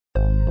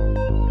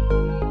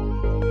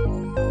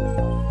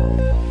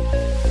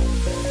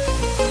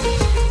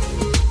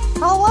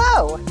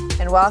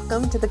and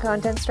welcome to the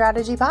Content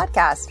Strategy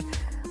Podcast.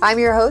 I'm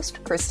your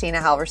host,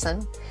 Kristina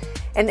Halverson.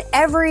 In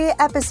every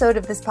episode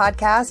of this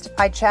podcast,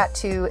 I chat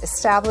to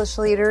established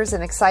leaders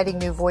and exciting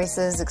new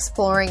voices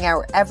exploring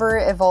our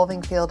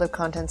ever-evolving field of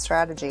content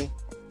strategy.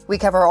 We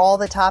cover all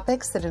the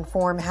topics that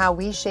inform how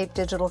we shape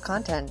digital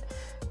content,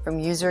 from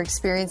user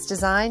experience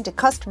design to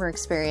customer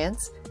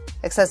experience,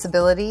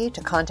 accessibility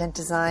to content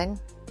design,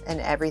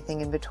 and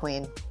everything in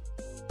between.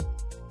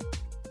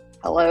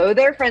 Hello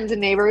there, friends and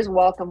neighbors.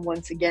 Welcome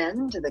once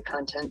again to the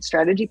Content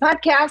Strategy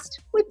Podcast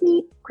with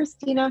me,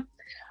 Kristina.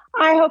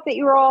 I hope that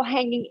you're all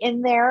hanging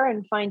in there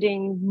and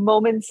finding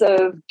moments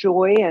of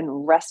joy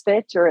and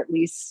respite, or at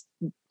least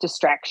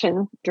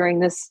distraction during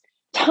this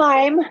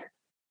time.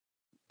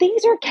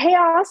 Things are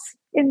chaos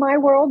in my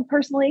world,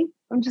 personally.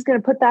 I'm just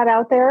going to put that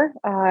out there.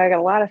 I got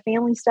a lot of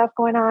family stuff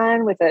going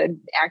on with an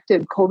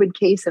active COVID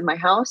case in my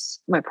house,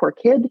 my poor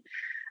kid.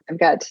 I've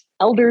got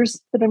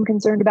elders that I'm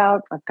concerned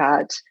about. I've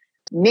got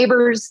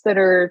neighbors that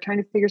are trying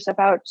to figure stuff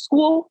out.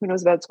 School, who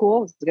knows about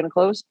school? Is it going to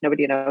close?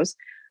 Nobody knows.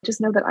 Just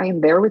know that I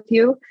am there with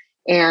you.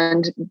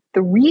 And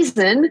the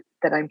reason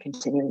that I'm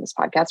continuing this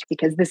podcast,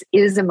 because this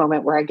is a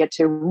moment where I get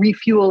to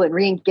refuel and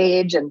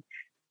re-engage and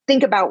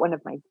think about one of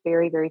my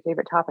very, very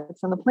favorite topics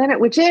on the planet,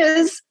 which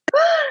is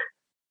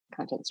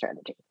content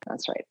strategy.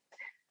 That's right.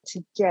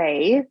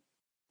 Today,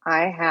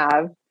 I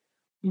have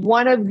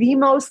one of the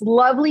most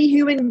lovely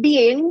human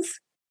beings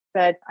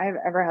that I've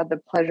ever had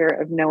the pleasure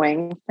of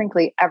knowing,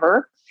 frankly,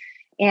 ever.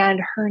 And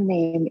her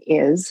name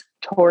is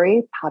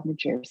Torrey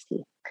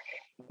Podmajersky.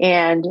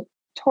 And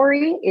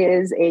Torrey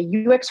is a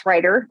UX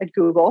writer at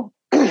Google.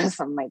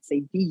 Some might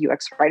say the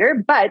UX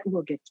writer, but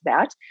we'll get to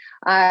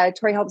that.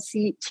 Torrey helps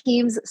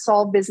teams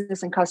solve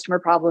business and customer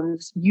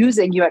problems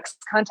using UX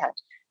content.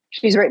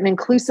 She's written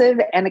inclusive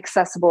and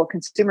accessible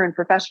consumer and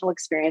professional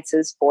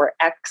experiences for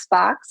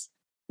Xbox,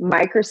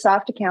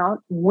 Microsoft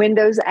account,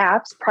 Windows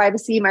apps,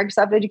 privacy,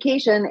 Microsoft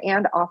education,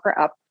 and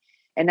OfferUp,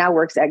 and now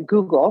works at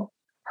Google.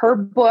 Her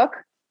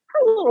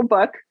little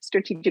book,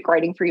 Strategic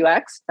Writing for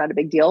UX, not a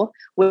big deal,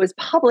 was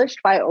published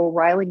by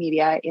O'Reilly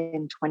Media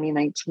in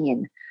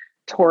 2019.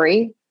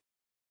 Torrey,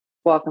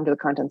 welcome to the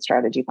Content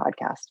Strategy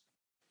Podcast.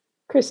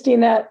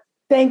 Kristina,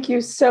 thank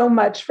you so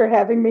much for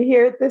having me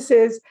here. This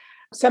is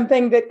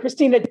something that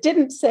Kristina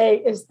didn't say,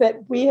 is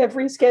that we have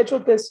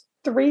rescheduled this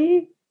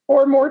 3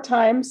 or more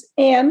times.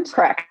 And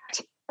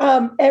correct.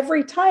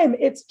 Every time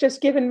it's just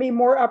given me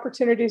more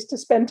opportunities to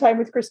spend time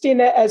with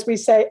Kristina as we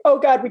say, oh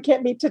God, we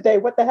can't meet today.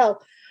 What the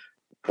hell?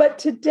 But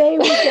today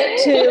we get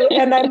to,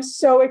 and I'm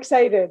so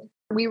excited.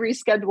 We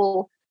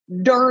reschedule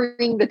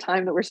during the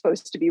time that we're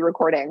supposed to be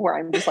recording, where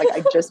I'm just like,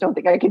 I just don't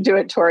think I can do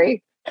it,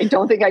 Torrey. I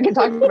don't think I can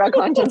talk about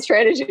content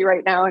strategy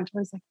right now. And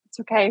Torrey's like, it's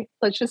okay.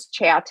 Let's just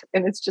chat.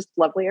 And it's just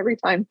lovely every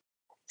time.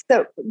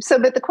 But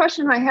the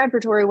question I had for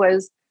Torrey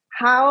was,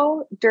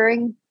 how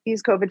during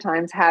these COVID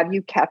times have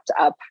you kept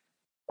up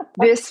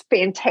this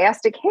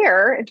fantastic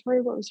hair? And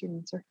Torrey, what was your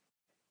answer?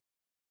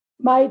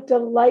 My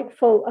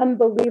delightful,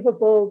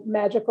 unbelievable,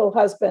 magical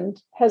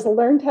husband has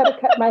learned how to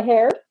cut my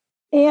hair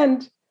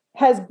and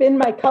has been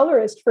my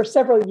colorist for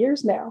several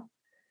years now.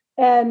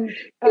 And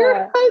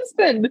your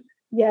husband?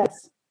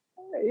 Yes.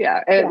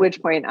 Yeah. At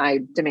which point I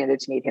demanded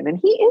to meet him, and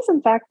he is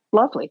in fact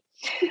lovely.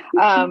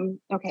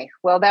 Okay.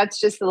 Well, that's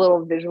just a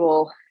little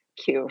visual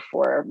cue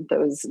for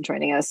those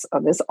joining us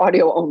on this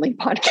audio only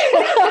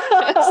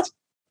podcast.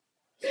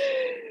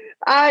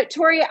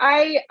 Torrey,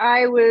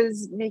 I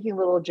was making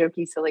little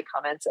jokey, silly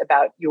comments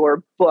about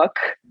your book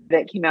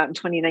that came out in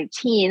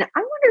 2019. I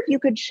wonder if you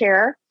could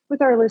share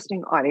with our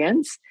listening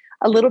audience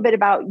a little bit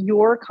about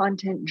your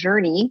content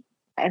journey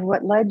and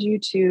what led you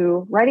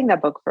to writing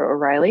that book for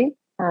O'Reilly,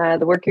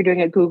 the work you're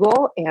doing at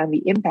Google, and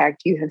the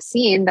impact you have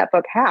seen that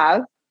book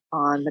have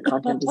on the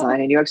content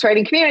design and UX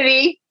writing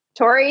community.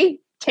 Torrey,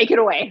 take it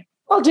away.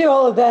 I'll do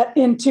all of that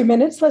in 2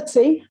 minutes. Let's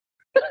see.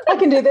 I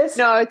can do this.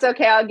 No, it's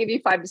okay. I'll give you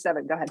 5 to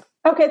 7. Go ahead.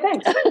 Okay,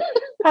 thanks.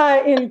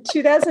 In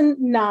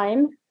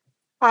 2009,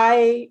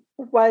 I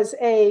was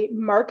a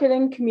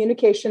internal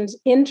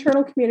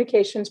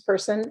communications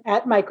person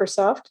at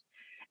Microsoft.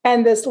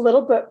 And this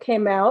little book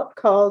came out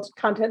called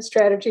Content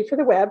Strategy for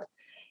the Web.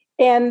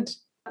 And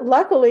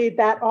luckily,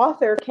 that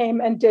author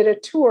came and did a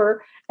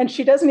tour, and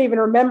she doesn't even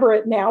remember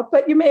it now,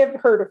 but you may have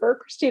heard of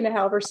her, Kristina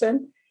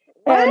Halverson.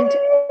 And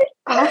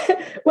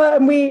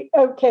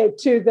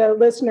to the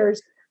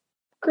listeners,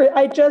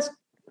 I just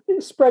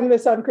sprung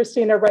this on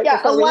Kristina right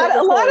before.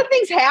 A lot of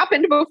things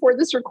happened before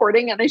this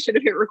recording, and I should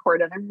have hit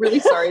record. And I'm really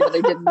sorry that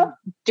I didn't,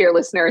 dear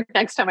listener.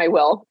 Next time I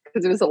will,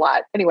 because it was a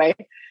lot. Anyway.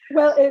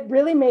 Well, it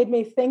really made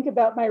me think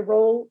about my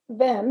role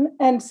then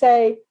and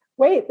say,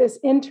 wait, this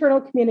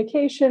internal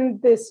communication,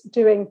 this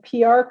doing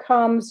PR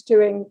comms,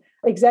 doing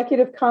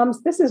executive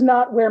comms, this is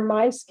not where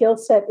my skill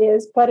set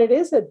is, but it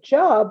is a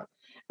job,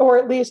 or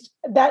at least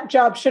that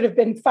job should have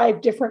been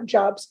 5 different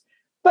jobs.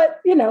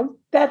 But,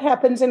 that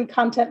happens in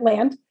content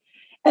land.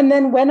 And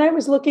then when I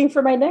was looking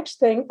for my next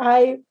thing,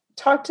 I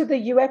talked to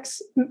the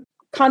UX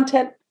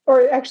content,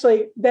 or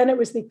actually then it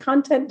was the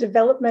content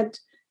development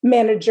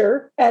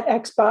manager at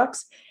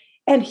Xbox.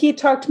 And he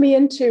talked me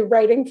into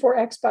writing for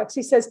Xbox.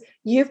 He says,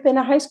 you've been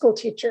a high school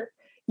teacher.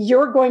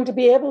 You're going to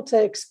be able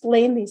to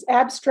explain these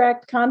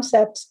abstract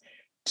concepts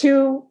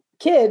to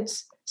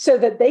kids so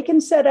that they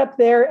can set up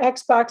their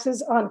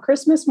Xboxes on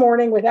Christmas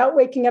morning without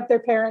waking up their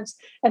parents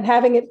and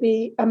having it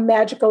be a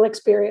magical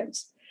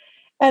experience.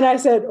 And I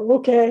said,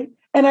 okay.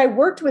 And I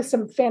worked with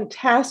some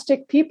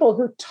fantastic people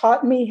who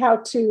taught me how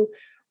to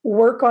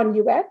work on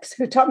UX,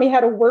 who taught me how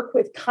to work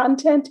with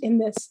content in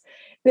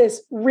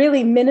this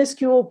really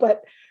minuscule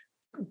but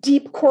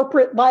deep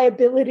corporate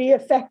liability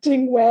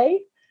affecting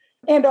way,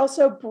 and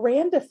also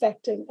brand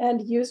affecting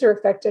and user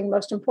affecting,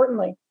 most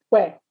importantly,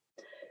 way.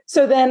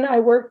 So then I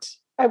worked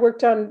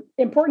on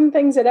important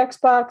things at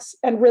Xbox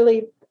and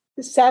really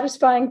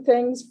satisfying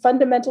things,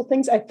 fundamental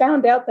things. I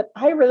found out that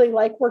I really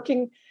like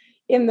working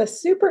in the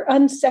super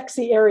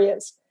unsexy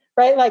areas,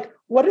 right? Like,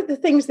 what are the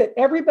things that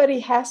everybody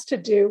has to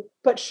do,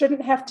 but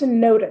shouldn't have to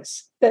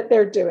notice that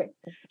they're doing,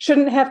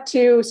 shouldn't have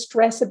to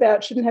stress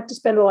about, shouldn't have to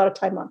spend a lot of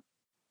time on.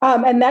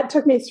 And that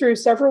took me through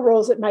several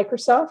roles at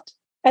Microsoft.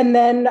 And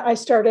then I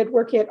started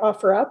working at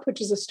OfferUp,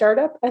 which is a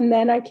startup. And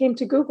then I came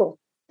to Google.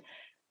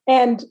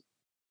 And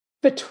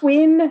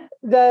between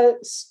the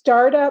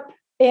startup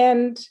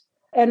and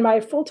my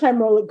full-time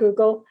role at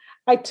Google,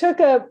 I took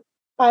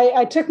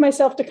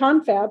myself to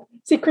Confab.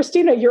 See,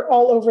 Kristina, you're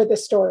all over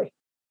this story.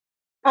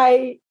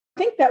 I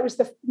think that was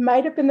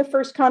might have been the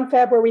first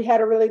Confab where we had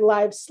a really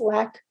live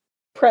Slack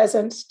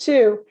presence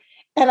too.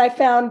 And I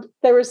found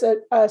there was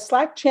a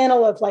Slack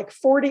channel of like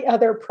 40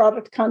 other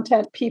product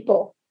content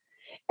people.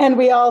 And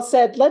we all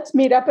said, let's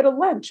meet up at a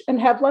lunch and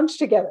have lunch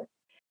together.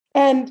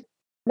 And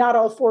not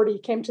all 40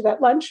 came to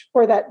that lunch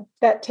or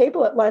that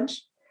table at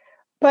lunch,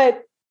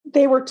 but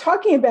they were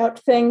talking about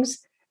things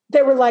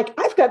that were like,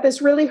 I've got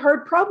this really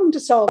hard problem to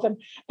solve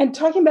and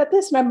talking about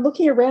this. And I'm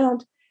looking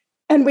around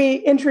and we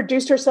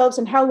introduced ourselves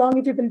and how long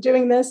have you been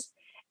doing this?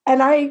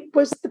 And I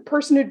was the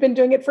person who'd been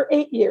doing it for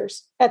 8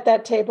 years at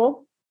that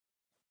table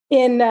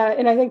in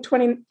I think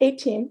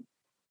 2018.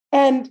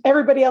 And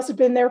everybody else had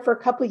been there for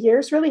a couple of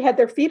years, really had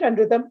their feet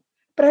under them.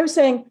 But I was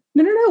saying,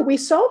 no, we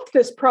solved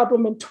this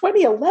problem in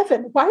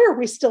 2011. Why are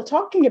we still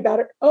talking about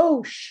it?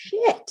 Oh,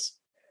 shit.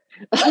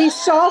 We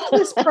solved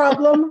this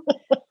problem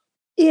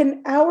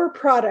in our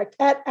product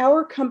at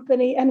our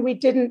company, and we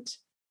didn't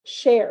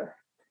share.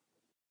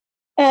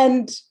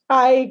 And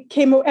I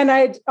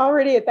had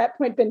already at that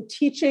point been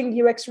teaching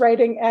UX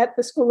writing at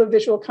the School of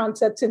Visual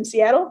Concepts in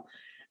Seattle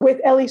with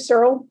Ellie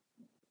Searle.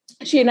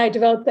 She and I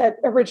developed that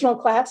original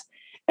class.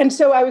 And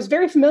so I was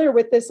very familiar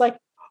with this, like,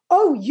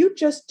 oh, you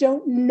just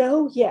don't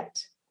know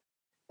yet.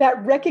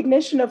 That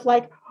recognition of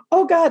like,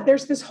 oh God,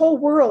 there's this whole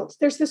world.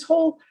 There's this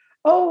whole,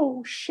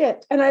 oh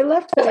shit. And I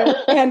left there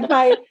and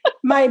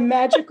my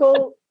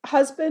magical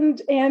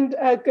husband and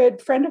a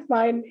good friend of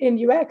mine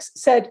in UX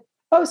said,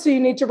 oh, so you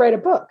need to write a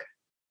book.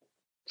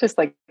 Just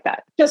like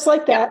that. Just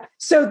like that.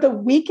 So the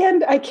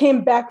weekend I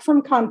came back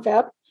from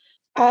Confab,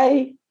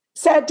 I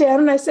sat down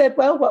and I said,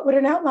 well, what would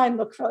an outline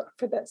look for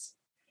this?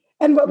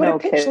 And what would a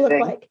pitch look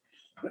like?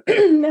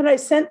 And I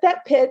sent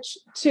that pitch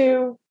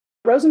to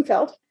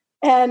Rosenfeld.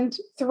 And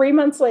 3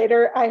 months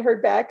later, I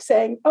heard back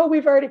saying, oh,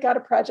 we've already got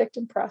a project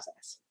in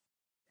process.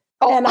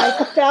 Oh. And I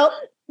felt,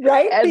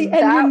 right?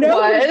 And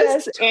that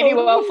was Annie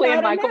Welfley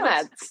and Michael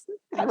Metz.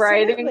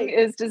 Writing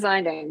is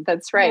designing.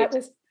 That's right.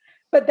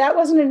 But that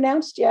wasn't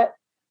announced yet.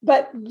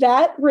 But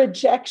that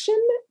rejection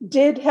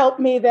did help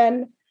me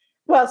then.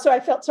 Well, so I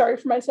felt sorry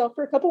for myself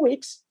for a couple of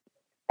weeks.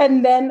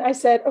 And then I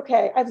said,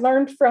 okay, I've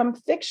learned from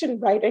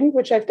fiction writing,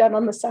 which I've done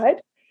on the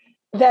side,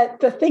 that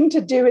the thing to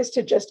do is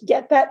to just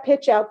get that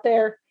pitch out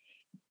there,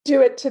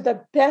 do it to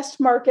the best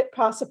market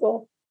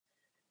possible.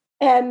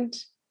 And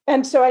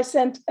so I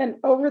sent an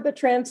over the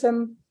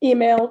transom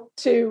email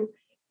to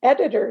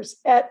editors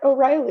at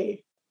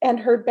O'Reilly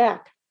and heard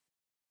back.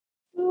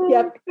 Oh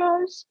yep. My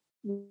gosh.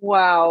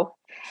 Wow.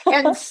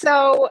 But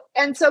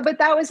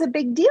that was a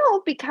big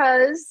deal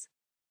because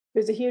it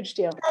was a huge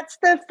deal. That's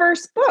the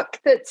first book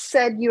that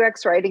said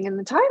UX writing in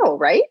the title,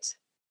 right?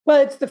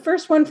 Well, it's the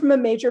first one from a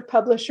major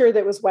publisher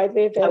that was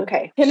widely available.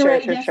 Okay, sure.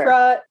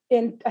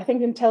 in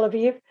Tel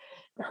Aviv.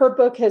 Her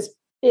book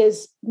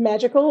is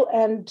magical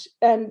and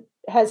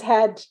has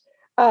had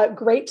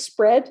great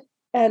spread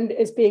and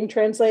is being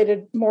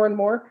translated more and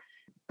more.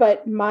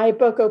 But my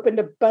book opened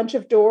a bunch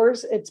of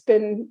doors. It's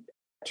been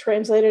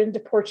translated into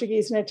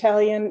Portuguese and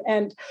Italian,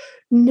 and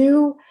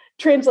new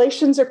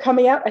translations are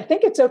coming out. I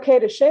think it's okay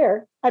to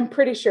share. I'm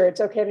pretty sure it's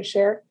okay to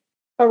share.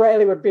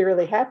 O'Reilly would be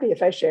really happy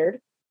if I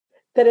shared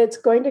that it's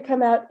going to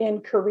come out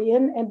in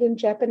Korean and in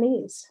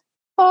Japanese.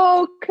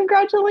 Oh,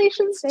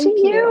 congratulations to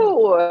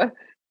you.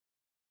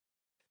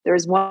 There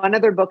was one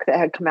other book that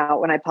had come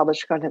out when I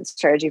published Content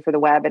Strategy for the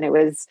Web, and it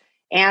was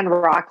Anne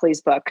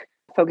Rockley's book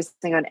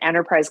focusing on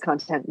enterprise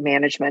content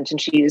management.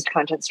 And she used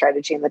content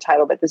strategy in the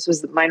title, but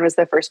mine was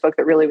the first book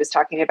that really was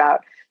talking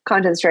about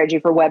content strategy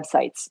for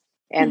websites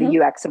and the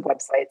UX of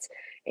websites.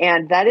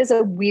 And that is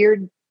a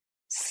weird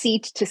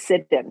seat to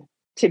sit in,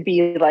 to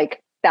be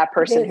like that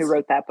person who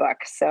wrote that book.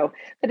 So,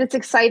 but it's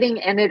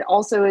exciting. And it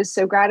also is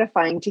so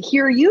gratifying to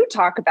hear you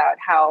talk about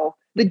how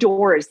the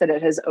doors that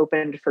it has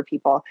opened for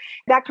people.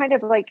 That kind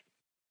of like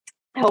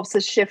helps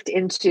us shift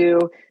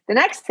into the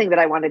next thing that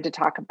I wanted to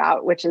talk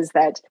about, which is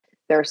that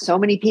there are so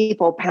many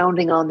people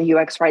pounding on the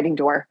UX writing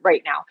door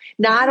right now.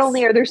 Not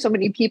only are there so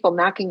many people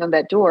knocking on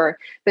that door,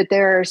 but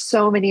there are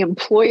so many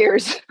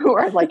employers who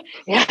are like,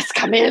 yes,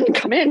 come in,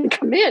 come in,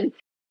 come in.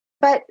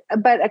 But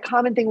a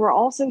common thing we're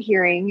also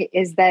hearing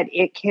is that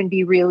it can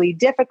be really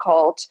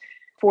difficult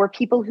for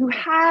people who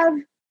have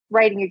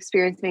writing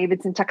experience, maybe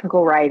it's in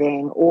technical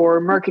writing or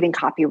marketing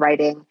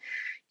copywriting,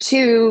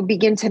 to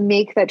begin to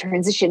make that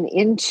transition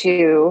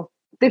into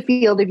the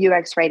field of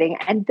UX writing.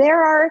 And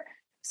there are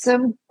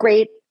some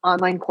great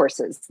online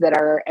courses that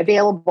are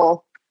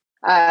available.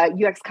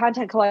 UX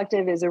Content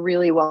Collective is a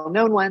really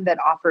well-known one that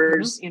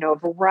offers, a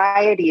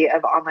variety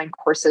of online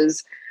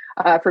courses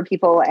for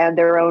people and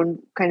their own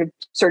kind of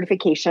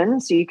certification.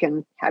 So you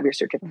can have your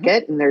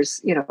certificate and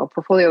there's, a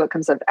portfolio that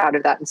comes out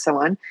of that and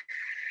so on.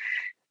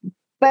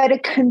 But a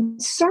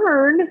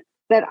concern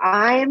that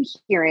I am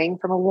hearing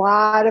from a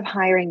lot of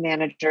hiring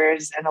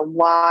managers and a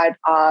lot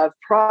of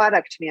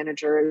product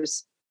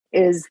managers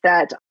is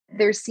that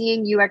they're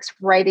seeing UX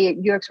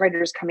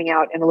writers coming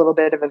out in a little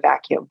bit of a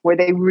vacuum where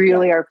they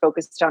really are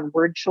focused on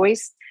word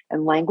choice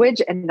and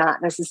language and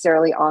not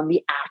necessarily on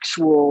the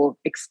actual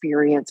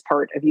experience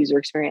part of user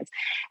experience.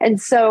 And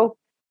so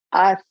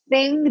a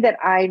thing that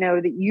I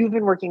know that you've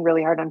been working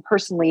really hard on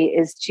personally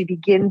is to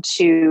begin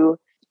to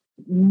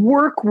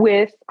work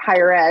with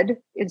higher ed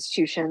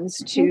institutions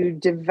to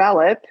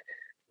develop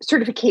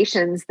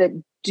certifications that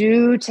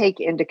do take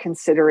into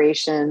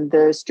consideration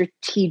the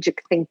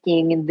strategic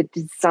thinking and the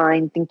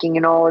design thinking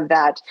and all of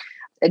that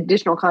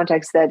additional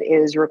context that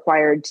is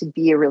required to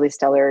be a really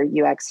stellar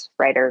UX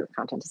writer,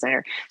 content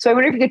designer. So I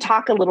wonder if you could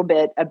talk a little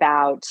bit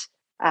about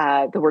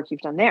the work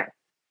you've done there.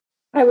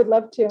 I would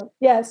love to.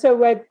 Yeah.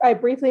 So I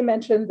briefly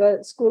mentioned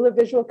the School of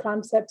Visual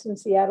Concepts in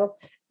Seattle.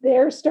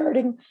 They're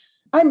starting.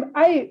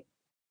 I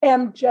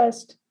am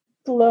just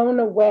blown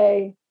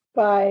away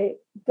by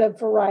the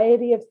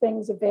variety of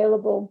things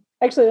available.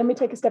 Actually, let me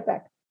take a step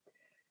back.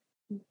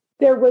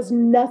 There was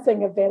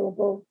nothing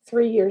available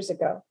 3 years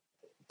ago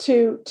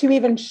to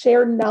even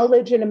share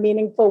knowledge in a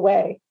meaningful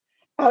way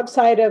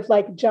outside of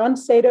like John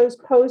Sato's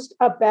post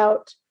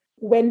about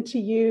when to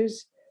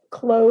use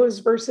close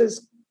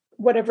versus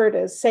whatever it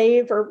is,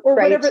 save or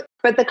whatever.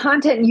 But the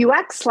Content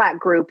UX Slack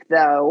group,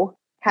 though,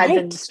 had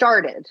been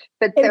started.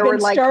 But there were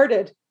like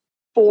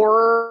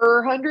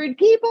 400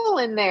 people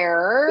in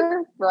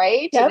there,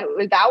 right? Yep.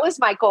 And that was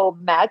Michael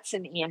Metz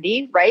and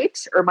Andy, right?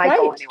 Or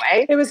Michael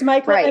anyway. It was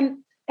Michael. Right.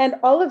 And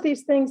all of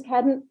these things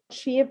hadn't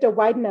achieved a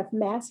wide enough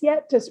mass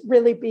yet to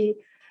really be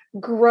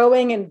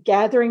growing and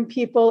gathering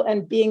people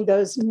and being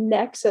those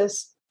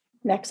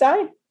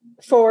nexi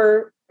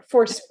for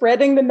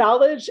spreading the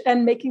knowledge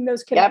and making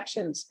those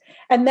connections.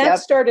 And that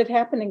started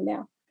happening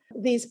now.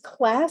 These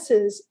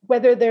classes,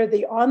 whether they're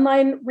the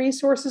online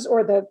resources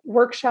or the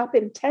workshop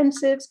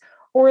intensives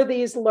or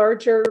these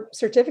larger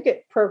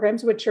certificate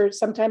programs, which are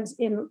sometimes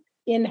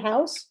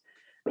in-house,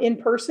 in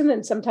person,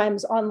 and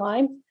sometimes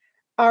online,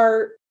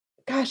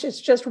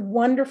 it's just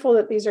wonderful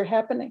that these are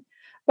happening.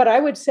 But I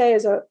would say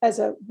as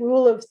a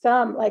rule of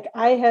thumb, like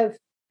I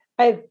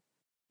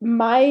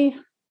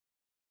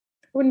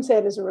wouldn't say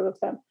it as a rule of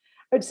thumb.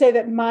 I would say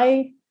that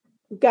my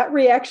gut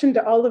reaction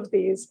to all of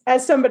these,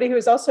 as somebody who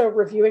is also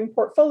reviewing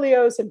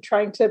portfolios and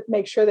trying to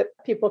make sure that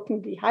people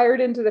can be hired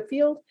into the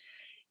field,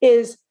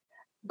 is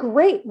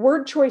great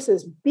word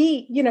choices.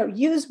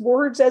 Use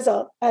words as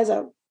a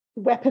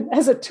weapon,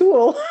 as a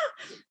tool,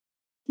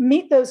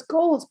 meet those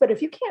goals. But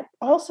if you can't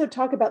also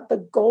talk about the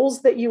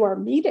goals that you are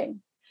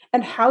meeting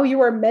and how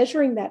you are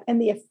measuring that and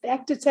the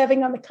effect it's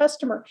having on the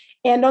customer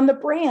and on the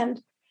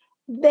brand,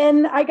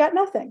 then I got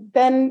nothing.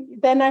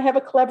 Then I have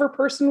a clever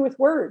person with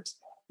words,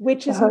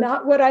 which is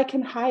not what I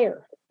can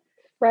hire,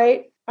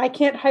 right? I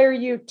can't hire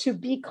you to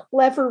be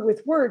clever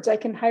with words. I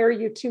can hire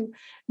you to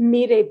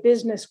meet a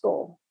business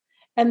goal.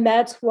 And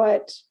that's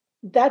what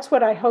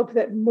I hope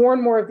that more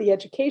and more of the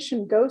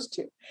education goes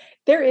to.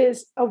 There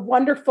is a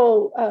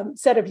wonderful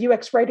set of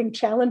UX writing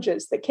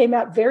challenges that came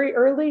out very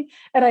early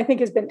and I think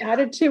has been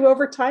added to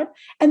over time.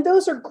 And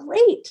those are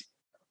great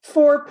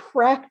for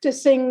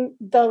practicing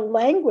the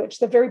language,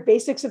 the very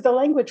basics of the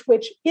language,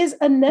 which is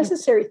a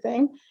necessary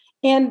thing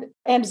and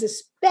is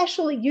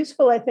especially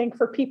useful, I think,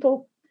 for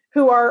people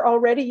who are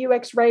already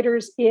UX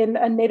writers in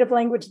a native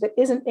language that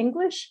isn't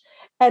English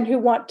and who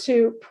want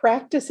to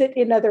practice it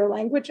in other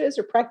languages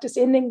or practice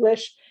in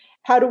English.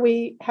 How do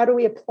we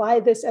apply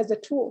this as a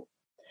tool?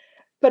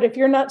 But if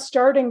you're not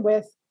starting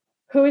with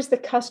who is the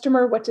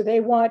customer, what do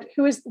they want,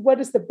 what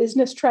is the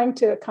business trying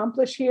to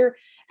accomplish here?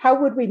 How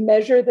would we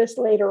measure this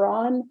later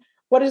on?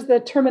 What is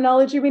the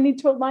terminology we need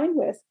to align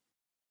with?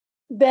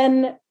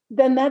 Then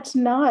that's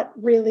not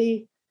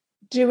really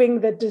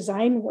doing the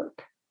design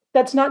work.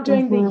 That's not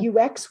doing the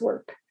UX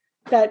work,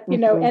 that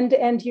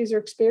end-to-end user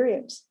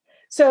experience.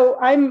 So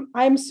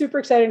I'm super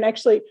excited. And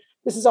actually,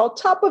 This is all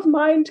top of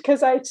mind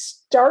because I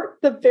start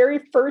the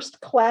very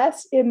first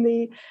class in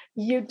the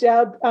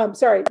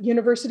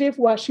University of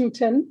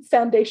Washington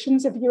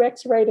Foundations of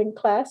UX Writing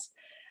class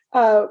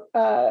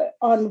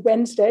on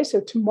Wednesday, so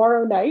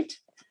tomorrow night.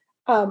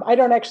 I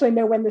don't actually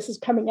know when this is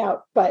coming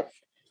out, but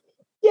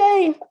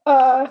yay!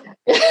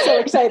 So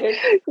excited.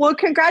 Well,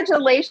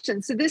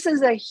 congratulations. So this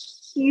is a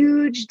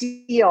huge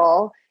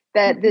deal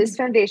that this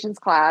foundations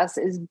class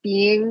is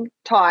being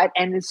taught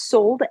and is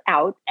sold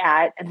out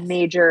at a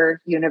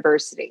major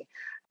university.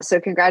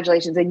 So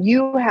congratulations. And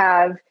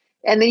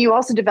then you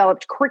also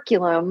developed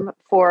curriculum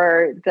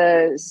for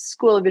the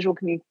School of Visual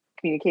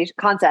Communication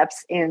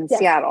Concepts in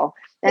Seattle.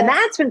 And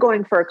that's been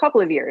going for a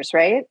couple of years,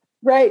 right?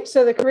 Right.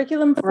 So the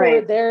curriculum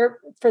for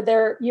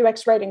their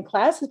UX writing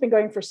class has been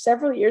going for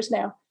several years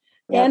now.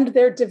 Yep. And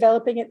they're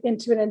developing it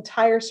into an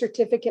entire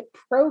certificate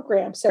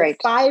program. So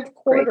 5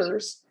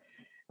 quarters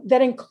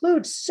that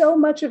includes so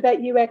much of that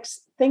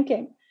UX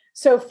thinking.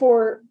 So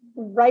for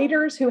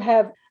writers who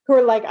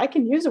are like, I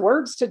can use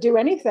words to do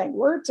anything.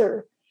 Words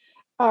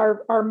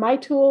are my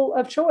tool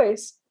of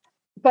choice.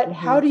 But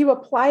how do you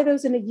apply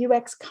those in a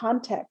UX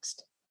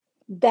context?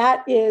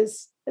 That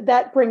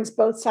brings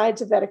both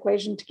sides of that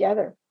equation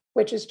together,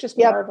 which is just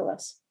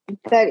marvelous.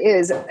 That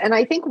is. And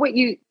I think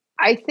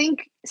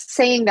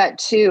saying that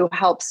too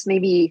helps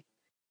maybe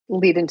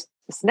lead into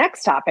this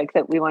next topic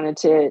that we wanted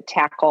to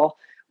tackle,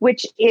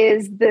 which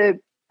is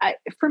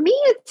for me,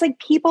 it's like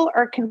people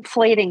are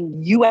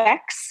conflating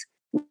UX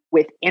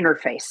with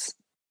interface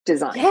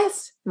design.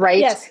 Yes. Right.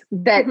 Yes.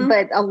 But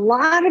a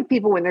lot of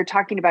people, when they're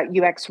talking about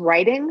UX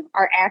writing,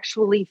 are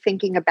actually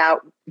thinking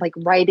about like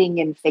writing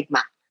in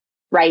Figma,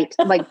 right?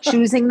 Like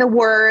choosing the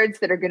words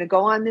that are going to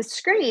go on the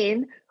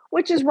screen,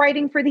 which is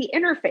writing for the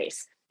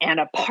interface and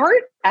a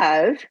part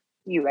of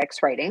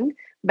UX writing,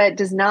 but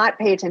does not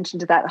pay attention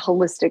to that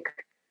holistic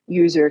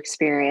user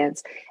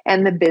experience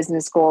and the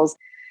business goals.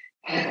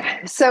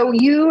 So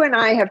you and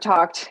I have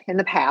talked in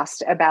the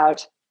past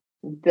about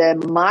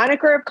the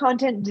moniker of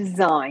content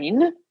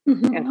design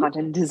and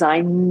content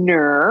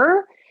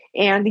designer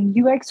and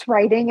UX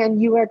writing and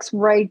UX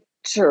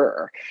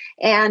writer.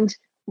 And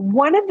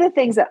one of the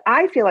things that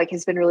I feel like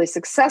has been really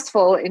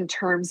successful in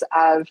terms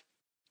of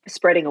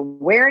spreading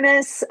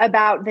awareness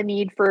about the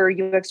need for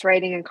UX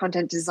writing and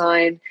content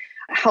design,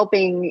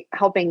 helping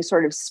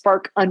sort of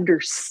spark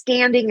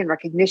understanding and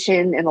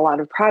recognition in a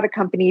lot of product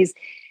companies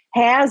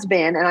has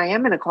been, and I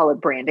am going to call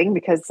it branding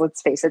because let's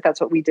face it,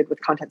 that's what we did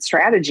with content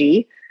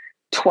strategy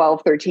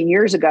 12, 13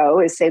 years ago,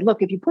 is say,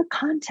 look, if you put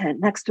content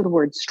next to the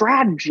word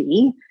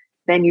strategy,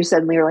 then you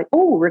suddenly are like,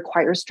 oh,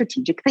 requires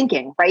strategic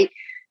thinking, right?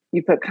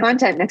 You put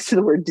content next to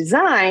the word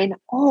design,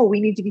 oh, we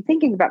need to be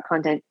thinking about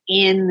content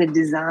in the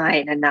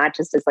design and not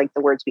just as like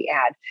the words we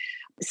add.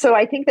 So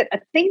I think that a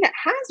thing that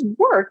has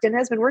worked and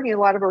has been working in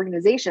a lot of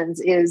organizations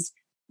is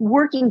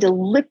working to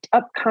lift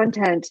up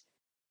content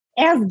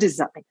as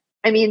design.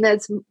 I mean,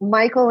 that's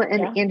Michael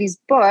and Andy's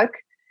book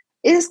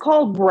is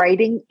called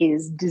Writing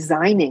is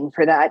Designing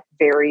for that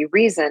very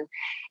reason.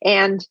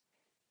 And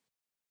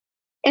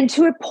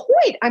to a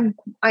point,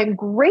 I'm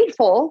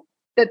grateful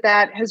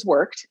that has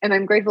worked, and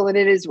I'm grateful that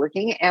it is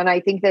working. And I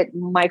think that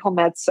Michael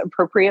Metz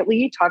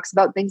appropriately talks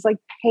about things like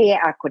pay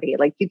equity,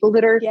 like people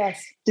that are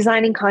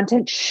designing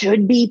content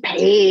should be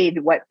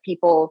paid what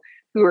people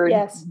who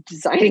are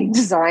designing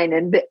design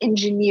and the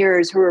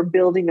engineers who are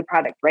building the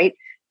product, right?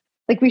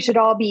 Like that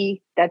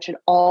should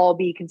all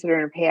be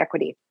considered in pay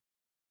equity.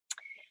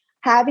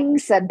 Having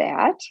said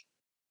that,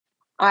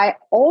 I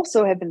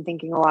also have been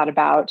thinking a lot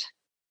about,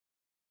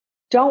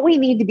 don't we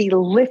need to be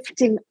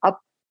lifting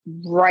up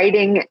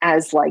writing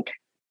as like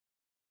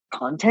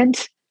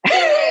content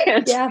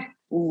and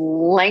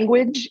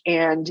language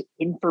and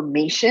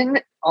information,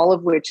 all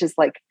of which is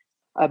like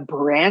a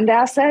brand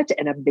asset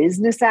and a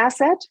business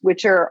asset,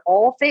 which are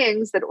all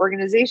things that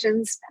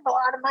organizations spend a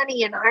lot of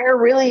money and hire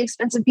really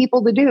expensive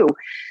people to do.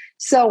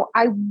 So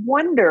I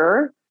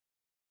wonder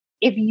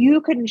if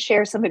you couldn't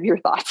share some of your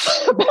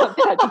thoughts about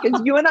that,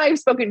 because you and I have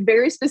spoken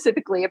very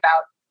specifically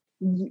about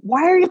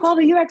why are you called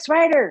a UX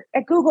writer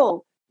at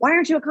Google? Why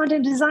aren't you a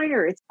content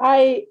designer?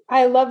 I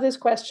love this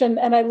question,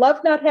 and I love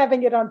not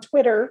having it on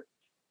Twitter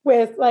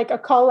with like a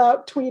call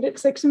out tweet at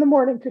 6 a.m,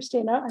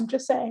 Kristina. I'm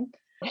just saying.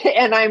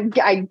 And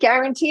I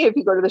guarantee if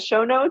you go to the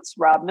show notes,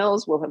 Rob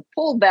Mills will have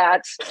pulled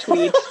that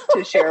tweet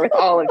to share with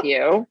all of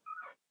you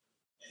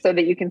so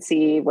that you can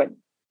see what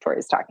Torrey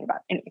is talking about.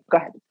 Anyway, go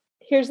ahead.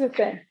 Here's the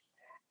thing.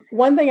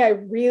 One thing I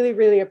really,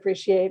 really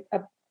appreciate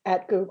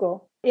at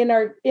Google in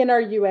our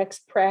UX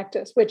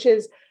practice, which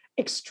is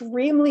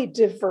extremely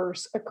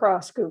diverse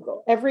across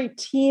Google. Every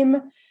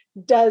team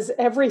does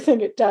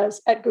everything it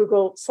does at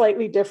Google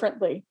slightly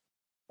differently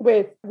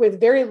with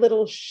very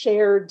little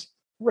shared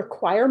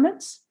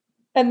requirements.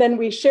 And then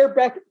we share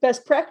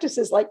best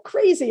practices like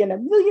crazy in a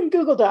million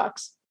Google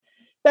Docs.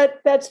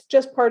 That's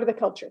just part of the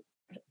culture.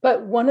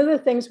 But one of the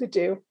things we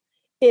do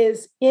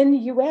is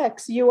in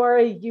UX, you are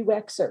a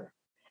UXer.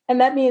 And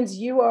that means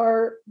you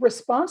are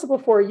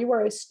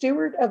a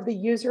steward of the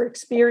user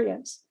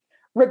experience,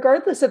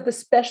 regardless of the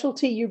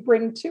specialty you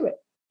bring to it.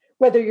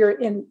 whether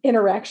you're an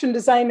interaction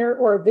designer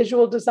or a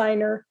visual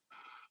designer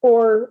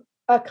or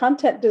a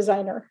content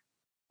designer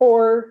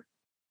or,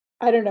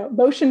 I don't know,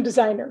 motion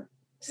designer,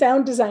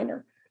 sound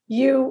designer.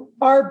 You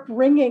are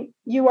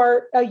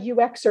a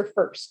UXer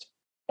first.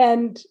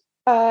 And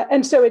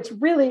so it's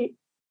really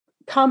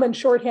common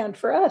shorthand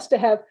for us to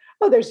have,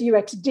 there's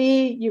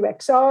UXD,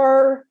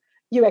 UXR,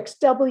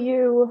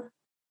 UXW.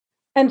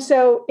 And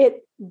so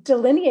it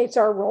delineates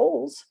our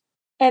roles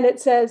and it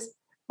says,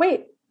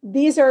 wait,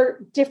 these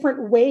are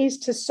different ways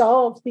to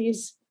solve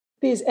these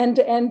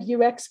end-to-end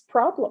UX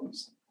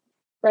problems,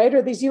 right?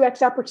 Or these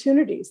UX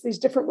opportunities, these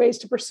different ways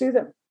to pursue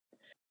them.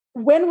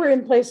 When we're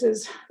in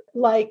places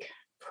like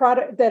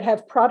product that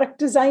have product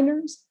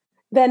designers,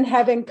 then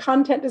having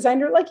content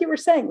designer, like you were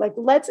saying, like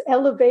let's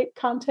elevate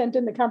content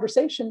in the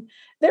conversation.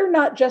 They're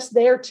not just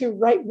there to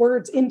write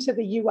words into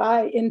the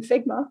UI in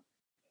Figma.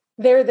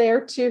 They're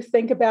there to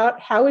think about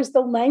how is the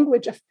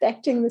language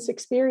affecting this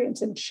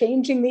experience and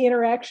changing the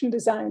interaction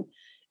design,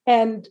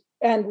 and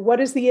what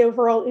is the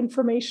overall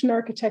information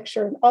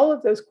architecture, and all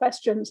of those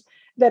questions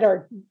that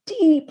are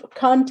deep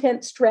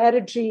content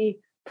strategy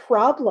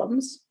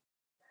problems.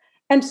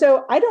 And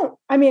so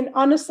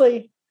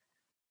honestly,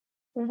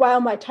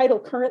 while my title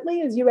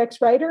currently is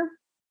UX writer,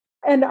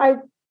 and I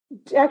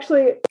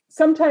actually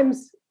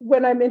sometimes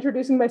when I'm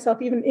introducing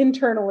myself even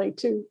internally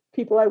to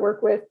people I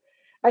work with,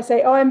 I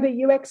say, I'm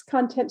the UX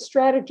content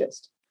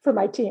strategist for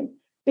my team,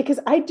 because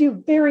I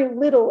do very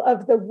little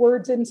of the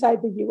words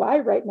inside the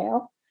UI right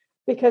now,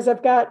 because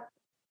I've got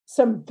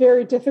some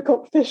very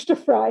difficult fish to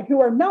fry who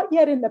are not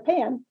yet in the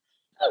pan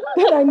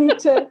that I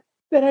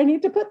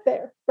need to put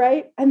there,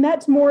 right? And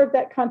that's more of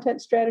that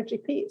content strategy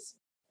piece.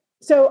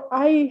 So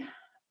I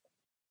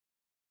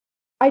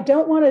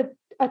don't want to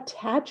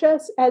attach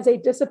us as a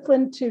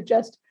discipline to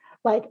just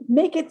like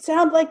make it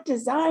sound like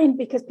design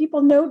because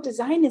people know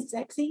design is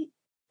sexy.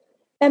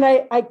 And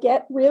I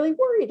get really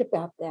worried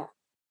about that,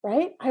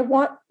 right? I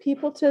want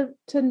people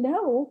to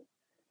know,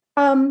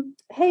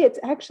 hey, it's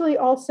actually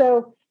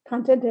also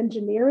content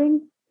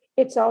engineering.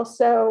 It's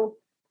also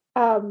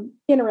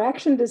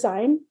interaction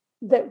design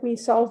that we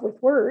solve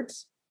with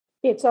words.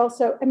 It's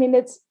also,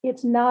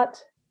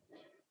 it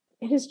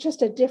is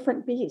just a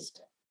different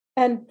beast.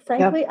 And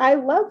frankly, I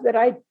love that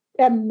I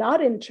am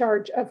not in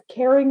charge of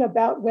caring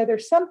about whether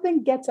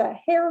something gets a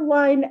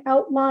hairline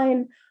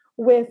outline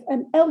with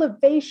an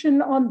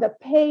elevation on the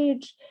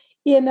page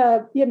in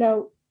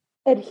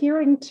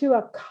adhering to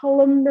a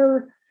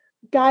columnar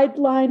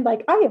guideline.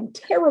 Like, I am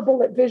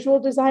terrible at visual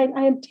design.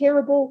 I am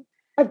terrible.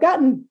 I've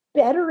gotten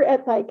better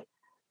at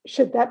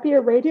should that be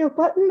a radio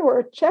button or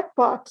a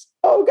checkbox?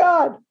 Oh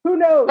God, who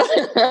knows?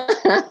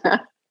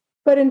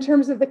 But in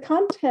terms of the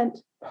content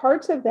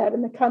parts of that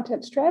and the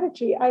content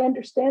strategy, I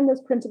understand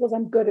those principles.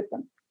 I'm good at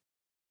them.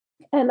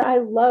 And I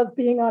love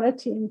being on a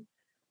team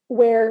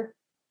where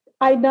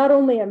I not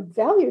only am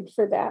valued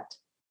for that,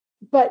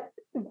 but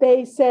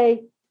they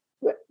say,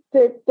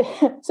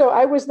 so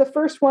I was the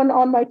first one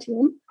on my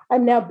team.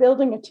 I'm now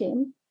building a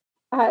team.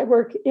 I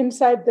work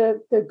inside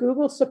the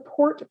Google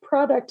support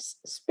products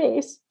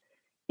space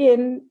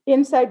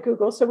inside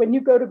Google. So when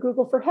you go to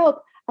Google for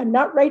help, I'm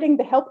not writing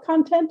the help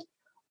content,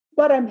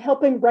 but I'm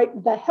helping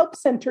write the help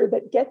center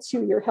that gets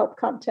you your help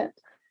content,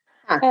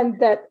 and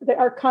that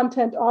our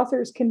content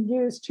authors can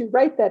use to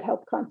write that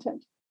help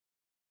content.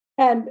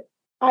 And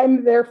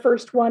I'm their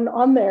first one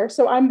on there.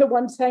 So I'm the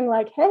one saying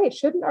like, hey,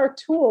 shouldn't our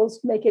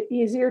tools make it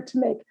easier to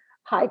make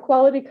high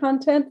quality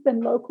content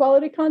than low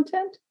quality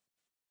content?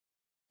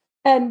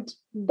 And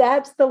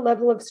that's the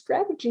level of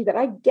strategy that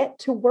I get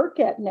to work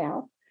at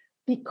now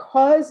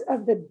because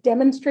of the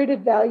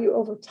demonstrated value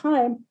over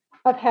time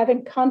of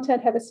having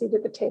content have a seat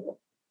at the table.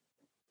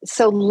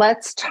 So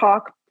let's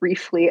talk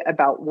briefly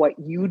about what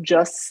you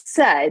just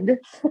said.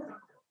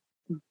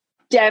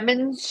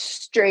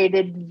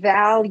 Demonstrated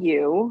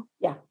value.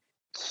 Yeah.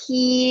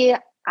 Key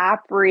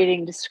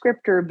operating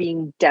descriptor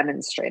being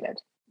demonstrated.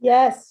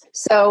 Yes.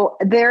 So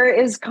there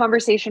is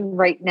conversation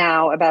right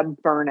now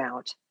about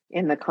burnout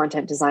in the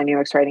content design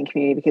UX writing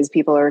community because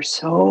people are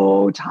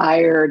so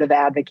tired of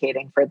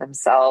advocating for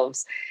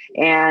themselves.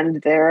 And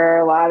there are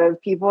a lot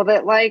of people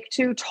that like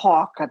to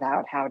talk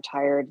about how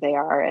tired they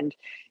are. And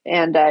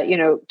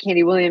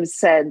Candy Williams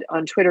said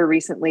on Twitter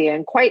recently,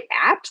 and quite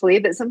aptly,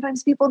 that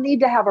sometimes people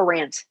need to have a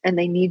rant and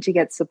they need to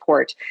get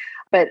support.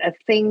 But a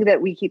thing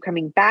that we keep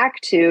coming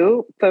back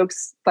to,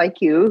 folks like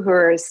you who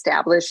are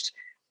established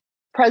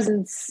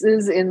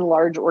presences in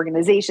large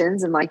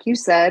organizations, and like you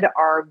said,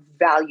 are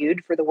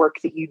valued for the work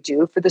that you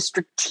do, for the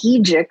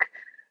strategic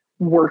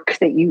work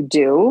that you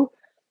do,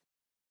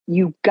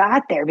 you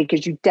got there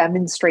because you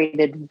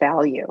demonstrated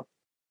value.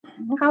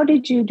 How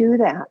did you do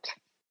that?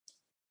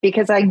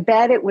 Because I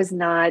bet it was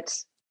not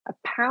a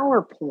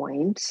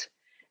PowerPoint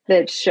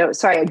that showed,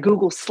 a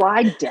Google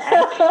slide deck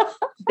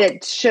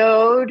that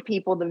showed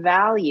people the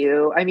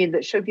value. I mean,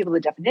 that showed people the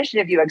definition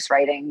of UX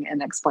writing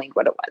and explained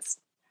what it was.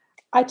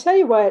 I tell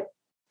you what,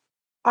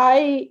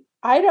 I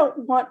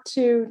don't want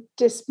to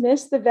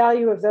dismiss the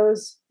value of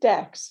those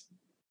decks.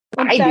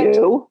 I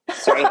do.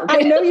 Sorry.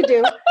 I know you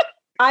do.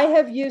 I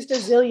have used a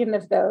zillion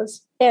of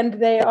those, and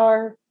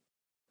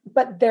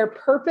but their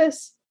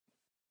purpose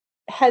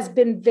has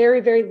been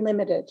very, very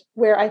limited,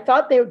 where I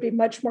thought they would be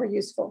much more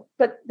useful,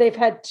 but they've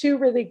had two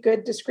really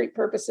good discrete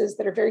purposes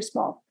that are very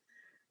small.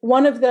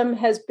 One of them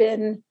has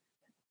been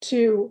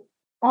to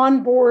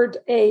onboard,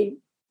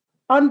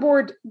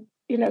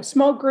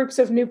 small groups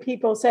of new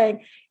people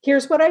saying,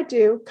 here's what I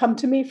do, come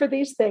to me for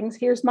these things.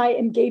 Here's my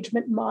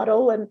engagement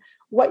model and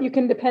what you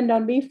can depend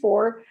on me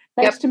for.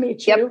 Nice to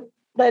meet you.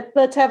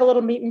 Let's have a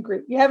little meet and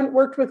greet. You haven't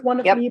worked with one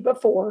of me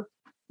before.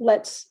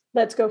 Let's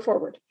go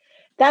forward.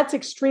 That's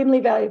extremely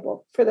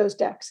valuable for those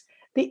decks.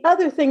 The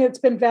other thing that's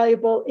been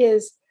valuable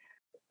is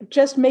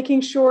just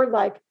making sure,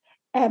 like,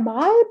 am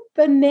I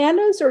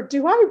bananas, or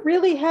do I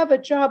really have a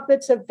job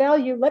that's of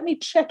value? Let me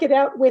check it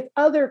out with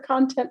other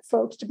content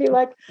folks to be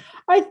like,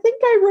 I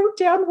think I wrote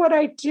down what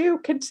I do.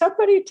 Can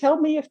somebody tell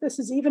me if this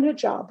is even a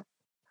job?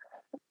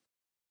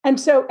 And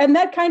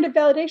that kind of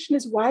validation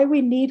is why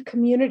we need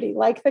community,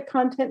 like the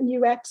Content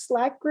and UX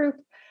Slack group,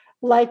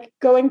 like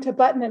going to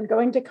Button and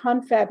going to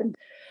Confab. And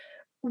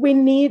we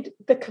need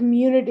the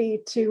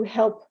community to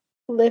help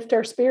lift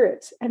our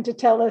spirits and to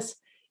tell us,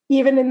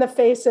 even in the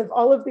face of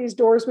all of these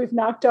doors we've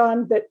knocked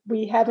on that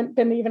we haven't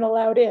been even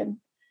allowed in,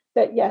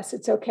 that yes,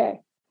 it's okay.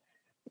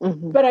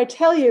 Mm-hmm. But I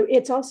tell you,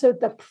 it's also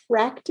the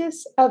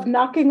practice of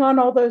knocking on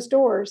all those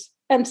doors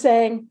and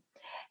saying,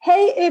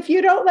 hey, if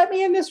you don't let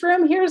me in this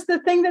room, here's the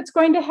thing that's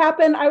going to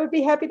happen. I would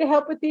be happy to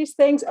help with these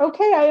things.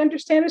 Okay, I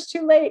understand it's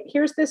too late.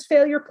 Here's this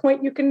failure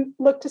point you can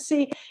look to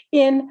see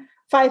in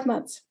 5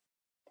 months.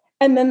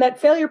 And then that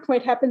failure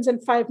point happens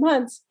in 5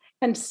 months,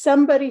 and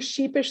somebody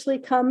sheepishly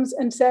comes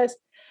and says,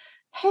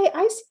 hey,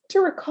 I seem to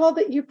recall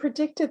that you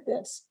predicted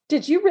this.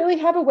 Did you really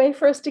have a way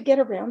for us to get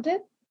around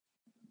it?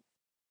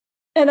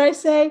 And I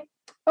say,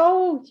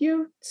 oh,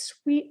 you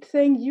sweet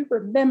thing, you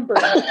remember.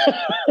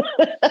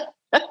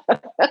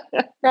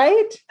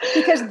 Right?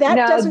 Because that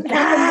doesn't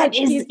happen. That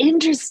is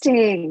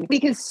interesting,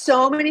 because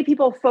so many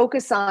people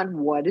focus on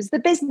what is the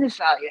business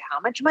value? How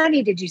much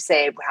money did you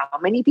save? How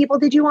many people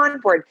did you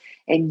onboard?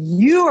 And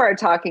you are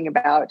talking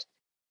about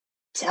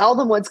tell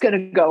them what's going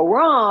to go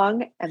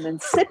wrong and then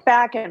sit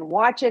back and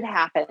watch it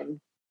happen.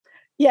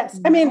 Yes.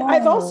 I mean,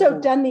 I've also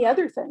done the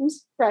other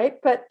things, right?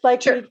 But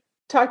like we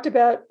talked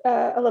about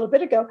a little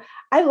bit ago,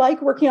 I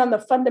like working on the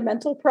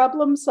fundamental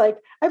problems. Like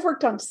I've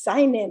worked on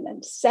sign-in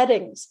and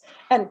settings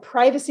and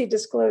privacy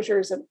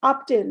disclosures and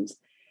opt-ins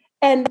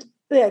and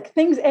like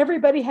things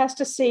everybody has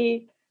to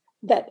see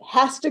that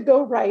has to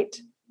go right,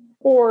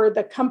 or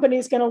the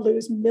company's going to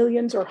lose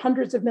millions or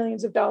hundreds of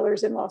millions of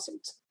dollars in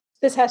lawsuits.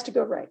 This has to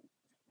go right.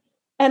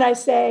 And I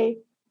say,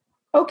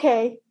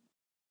 okay,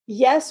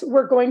 yes,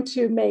 we're going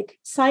to make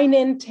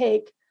sign-in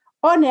take,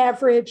 on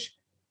average,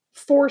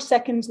 4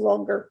 seconds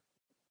longer.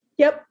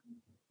 Yep.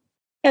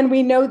 And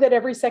we know that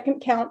every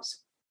second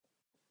counts.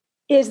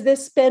 Is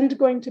this spend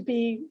going to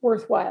be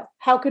worthwhile?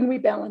 How can we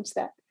balance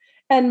that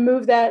and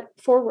move that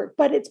forward?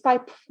 But it's by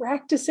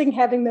practicing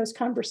having those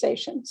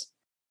conversations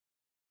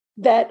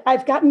that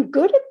I've gotten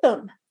good at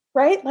them,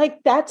 right?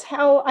 Like that's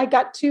how I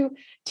got to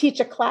teach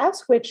a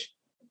class, which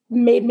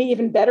made me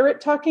even better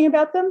at talking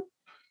about them,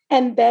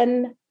 and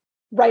then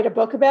write a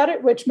book about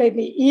it, which made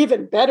me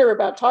even better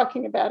about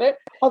talking about it.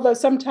 Although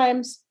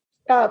sometimes,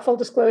 full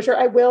disclosure,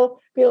 I will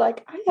be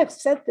like, I have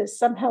said this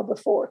somehow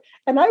before,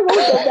 and I will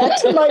go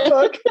back to my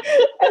book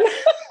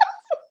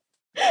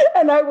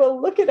and I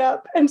will look it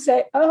up and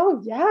say, oh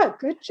yeah,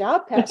 good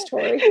job,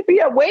 Torrey.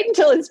 Yeah, wait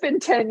until it's been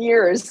 10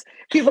 years.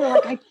 People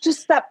are like,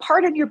 that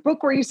part in your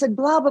book where you said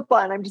blah, blah, blah.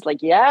 And I'm just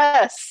like,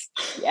 yes.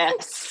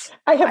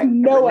 I have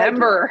no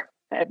idea.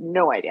 I have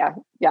no idea.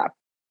 Yeah.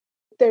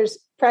 There's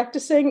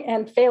practicing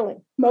and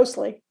failing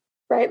mostly,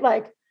 right?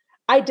 Like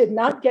I did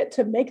not get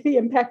to make the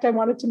impact I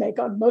wanted to make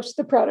on most of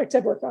the products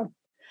I've worked on.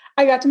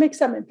 I got to make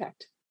some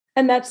impact.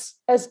 And that's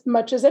as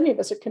much as any of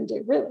us can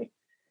do, really.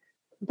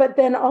 But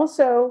then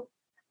also,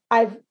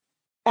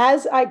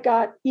 as I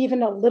got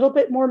even a little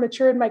bit more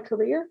mature in my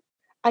career,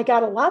 I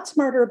got a lot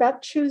smarter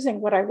about choosing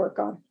what I work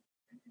on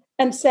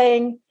and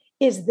saying,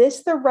 is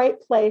this the right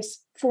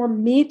place for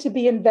me to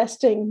be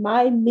investing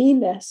my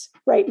me-ness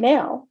right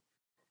now?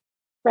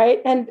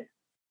 Right. And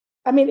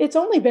I mean, it's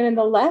only been in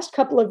the last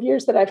couple of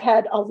years that I've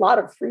had a lot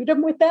of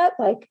freedom with that.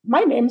 Like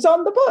my name's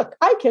on the book.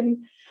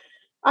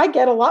 I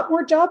get a lot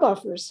more job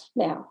offers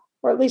now,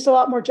 or at least a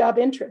lot more job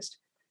interest.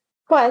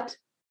 But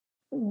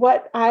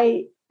what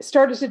I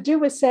started to do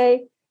was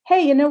say,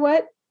 hey, you know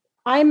what?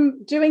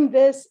 I'm doing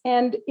this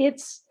and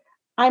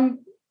I'm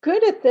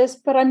good at this,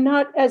 but I'm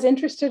not as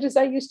interested as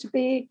I used to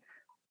be,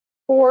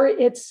 or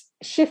it's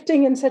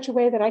shifting in such a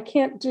way that I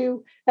can't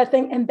do that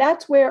thing. And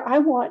that's where I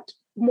want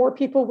more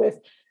people with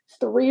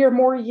 3 or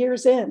more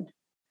years in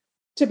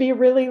to be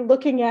really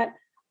looking at,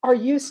 are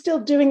you still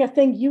doing a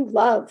thing you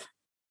love?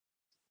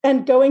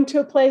 And going to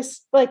a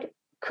place like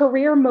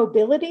career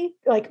mobility,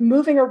 like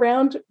moving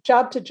around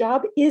job to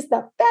job, is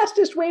the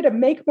fastest way to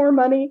make more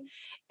money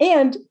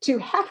and to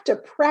have to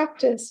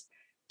practice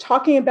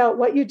talking about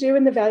what you do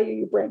and the value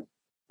you bring,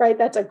 right?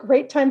 That's a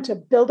great time to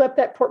build up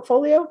that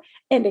portfolio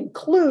and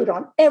include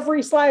on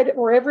every slide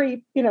or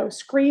every,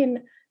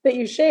 screen that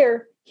you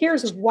share,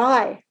 here's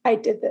why I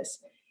did this.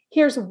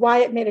 Here's why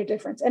it made a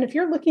difference. And if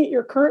you're looking at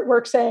your current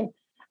work saying,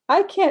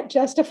 I can't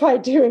justify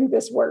doing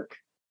this work,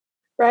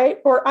 right?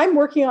 Or I'm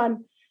working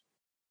on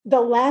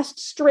the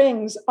last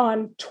strings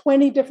on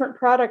 20 different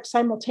products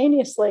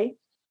simultaneously,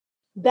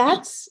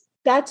 that's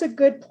a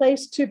good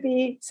place to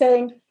be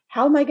saying,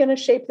 how am I going to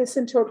shape this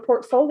into a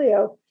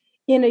portfolio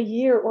in a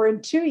year or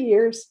in 2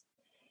 years,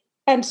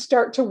 and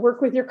start to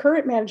work with your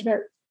current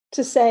management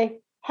to say,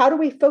 how do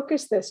we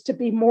focus this to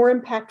be more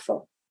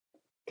impactful?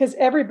 Because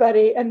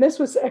everybody, and this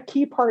was a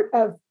key part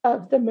of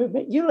the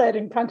movement you led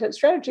in content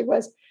strategy,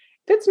 was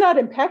if it's not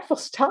impactful,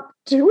 stop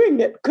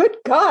doing it. Good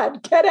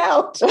God, get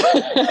out.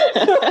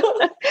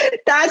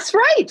 That's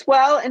right.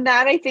 Well, and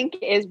that I think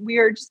is, we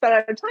are just about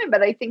out of time,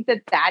 but I think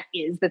that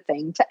is the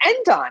thing to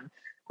end on.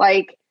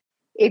 Like,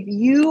 if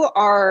you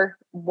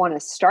want to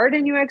start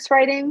in UX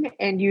writing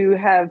and you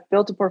have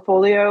built a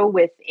portfolio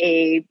with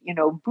a,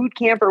 boot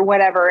camp or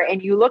whatever,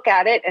 and you look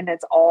at it and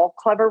it's all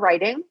clever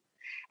writing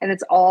and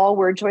it's all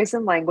word choice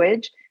and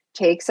language,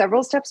 take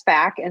several steps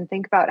back and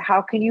think about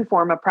how can you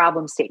form a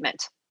problem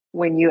statement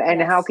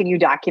and how can you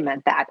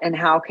document that, and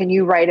how can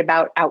you write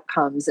about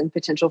outcomes and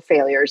potential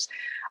failures.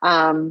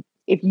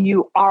 If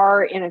you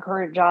are in a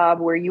current job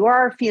where you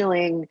are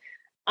feeling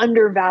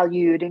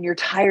undervalued and you're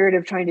tired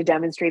of trying to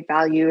demonstrate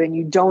value and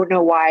you don't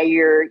know why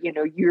you're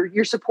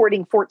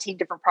supporting 14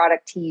 different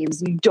product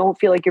teams, you don't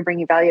feel like you're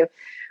bringing value,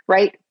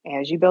 right?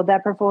 As you build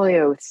that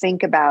portfolio,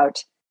 think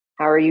about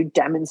how are you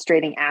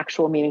demonstrating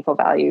actual meaningful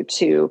value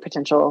to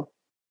potential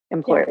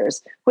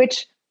employers,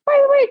 which, by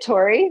the way,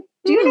 Torrey,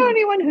 do you know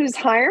anyone who's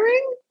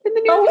hiring in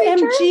the near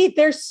future? OMG,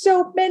 there's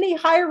so many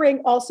hiring.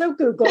 Also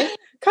Google.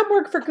 Come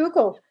work for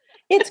Google.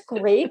 It's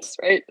great. That's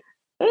right.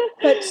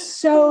 But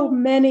so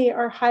many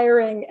are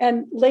hiring,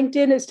 and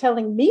LinkedIn is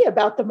telling me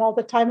about them all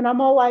the time. And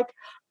I'm all like,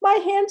 my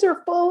hands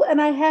are full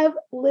and I have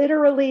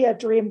literally a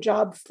dream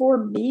job for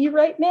me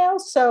right now.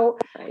 So,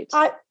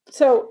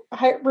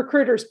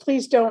 recruiters,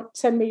 please don't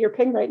send me your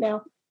ping right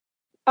now.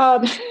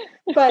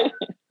 But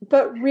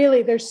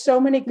really, there's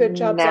so many good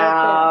jobs out there.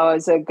 Now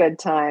is a good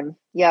time.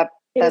 Yep,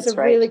 that's right. It is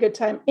a really good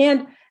time.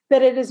 And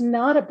that it is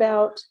not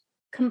about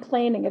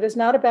complaining. It is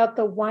not about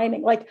the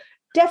whining. Like,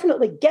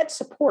 definitely get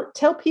support.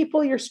 Tell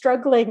people you're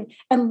struggling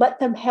and let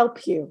them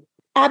help you.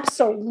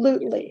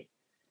 Absolutely.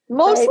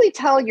 Mostly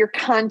tell your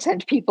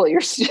content people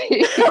you're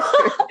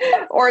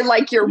or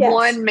like your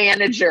one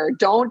manager.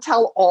 Don't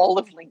tell all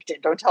of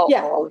LinkedIn. Don't tell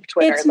all of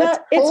Twitter. Let's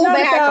pull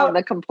back on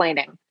the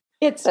complaining.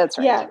 That's right.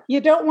 Yeah, you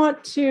don't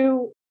want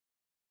to,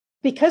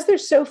 because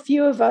there's so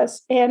few of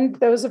us, and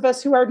those of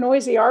us who are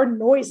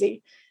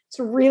noisy. It's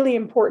really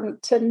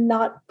important to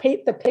not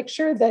paint the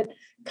picture that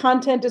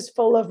content is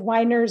full of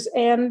whiners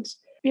and,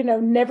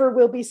 never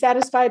will be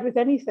satisfied with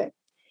anything.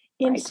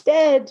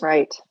 Instead,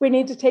 we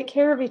need to take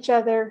care of each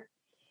other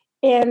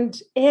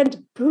and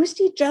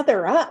boost each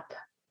other up.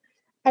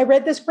 I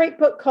read this great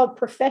book called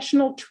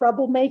Professional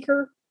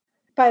Troublemaker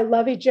by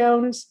Lovie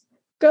Jones.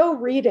 Go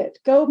read it.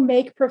 Go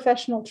make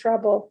professional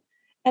trouble.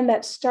 And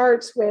that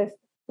starts with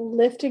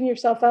lifting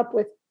yourself up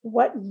with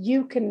what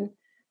you can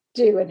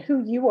do and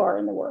who you are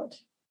in the world.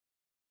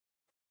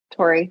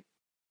 Torrey,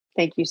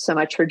 thank you so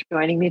much for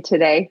joining me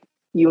today.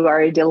 You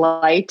are a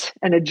delight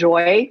and a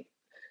joy.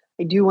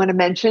 I do want to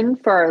mention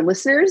for our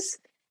listeners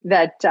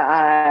that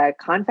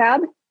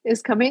Confab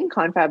is coming,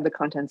 Confab, the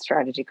Content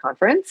Strategy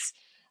Conference,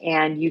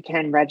 and you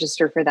can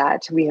register for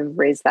that. We have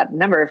raised that a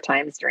number of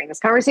times during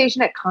this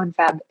conversation at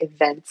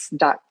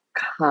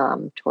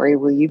confabevents.com. Torrey,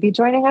 will you be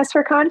joining us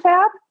for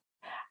Confab?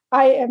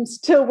 I am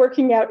still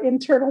working out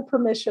internal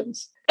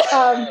permissions.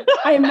 I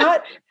am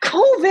not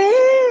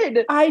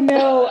COVID. I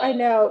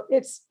know.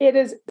 It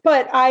is,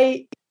 but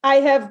I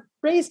have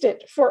raised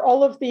it for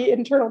all of the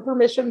internal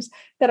permissions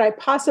that I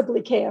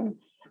possibly can,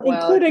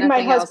 including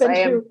my husband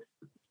who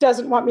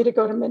doesn't want me to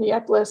go to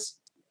Minneapolis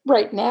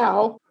right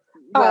now.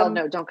 Well,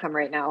 no, don't come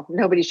right now.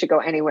 Nobody should go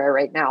anywhere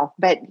right now.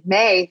 But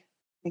May, I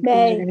think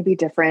things are going to be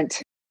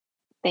different.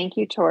 Thank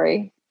you,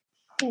 Torrey.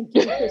 Thank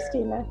you,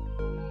 Kristina.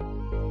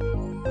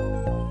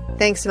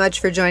 Thanks so much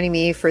for joining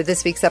me for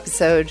this week's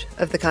episode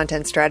of the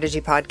Content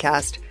Strategy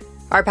Podcast.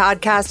 Our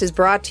podcast is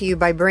brought to you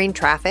by Brain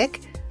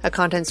Traffic, a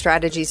content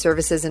strategy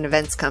services and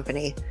events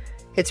company.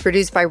 It's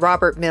produced by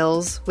Robert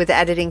Mills with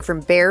editing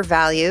from Bear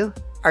Value.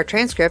 Our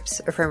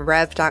transcripts are from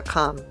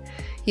rev.com.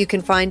 You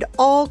can find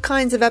all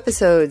kinds of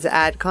episodes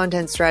at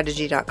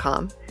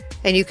contentstrategy.com,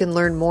 and you can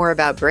learn more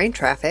about Brain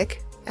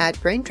Traffic at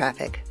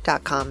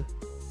braintraffic.com.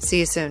 See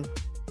you soon.